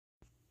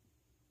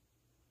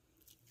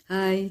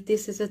Hi,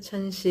 this is a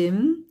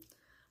Chun.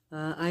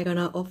 I'm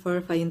gonna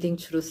offer Finding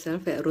True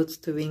Self at Roots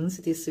to Wings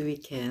this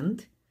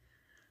weekend.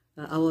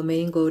 Our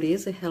main goal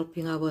is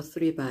helping our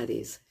three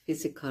bodies: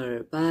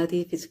 physical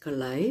body, physical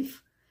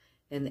life,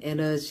 and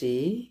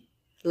energy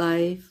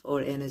life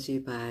or energy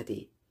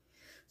body.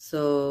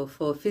 So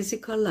for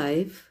physical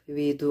life,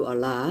 we do a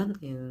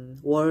lot in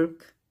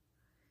work.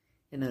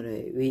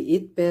 We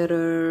eat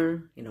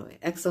better,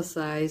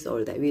 exercise,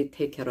 all that. We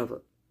take care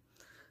of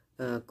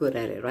good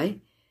at it,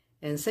 right?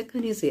 And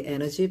second is the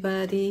energy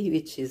body,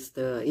 which is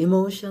the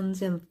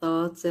emotions and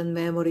thoughts and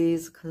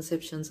memories,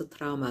 conceptions,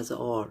 traumas,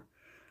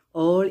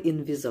 all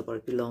invisible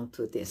belong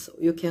to this.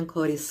 You can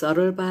call it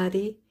subtle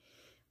body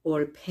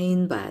or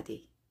pain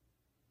body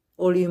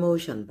or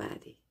emotion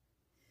body.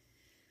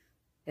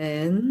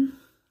 And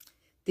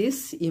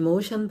this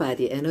emotion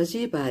body,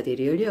 energy body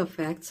really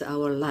affects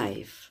our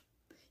life.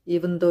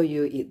 Even though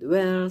you eat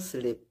well,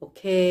 sleep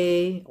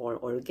okay, or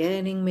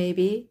organic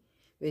maybe,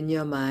 when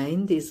your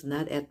mind is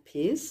not at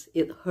peace,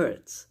 it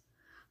hurts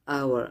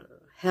our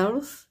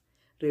health,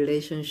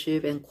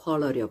 relationship, and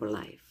quality of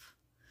life.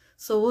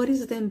 So what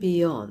is then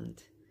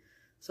beyond?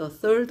 So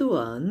third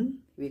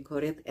one, we call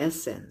it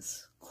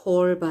essence,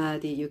 core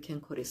body, you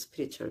can call it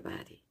spiritual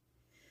body.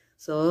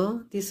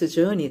 So this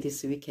journey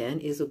this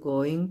weekend is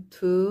going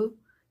to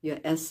your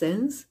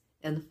essence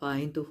and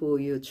find who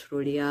you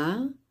truly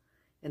are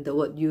and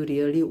what you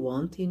really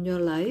want in your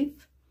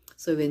life.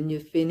 So when you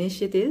finish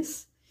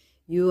this,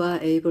 you are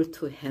able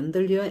to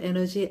handle your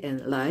energy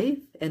and life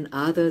and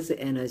others'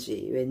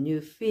 energy. When you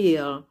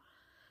feel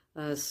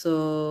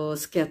so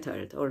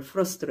scattered or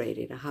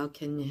frustrated, how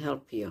can you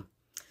help you?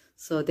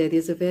 So that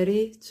is a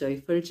very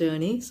joyful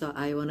journey. So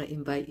I want to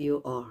invite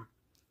you all.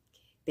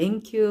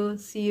 Thank you.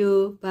 See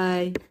you.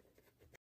 Bye.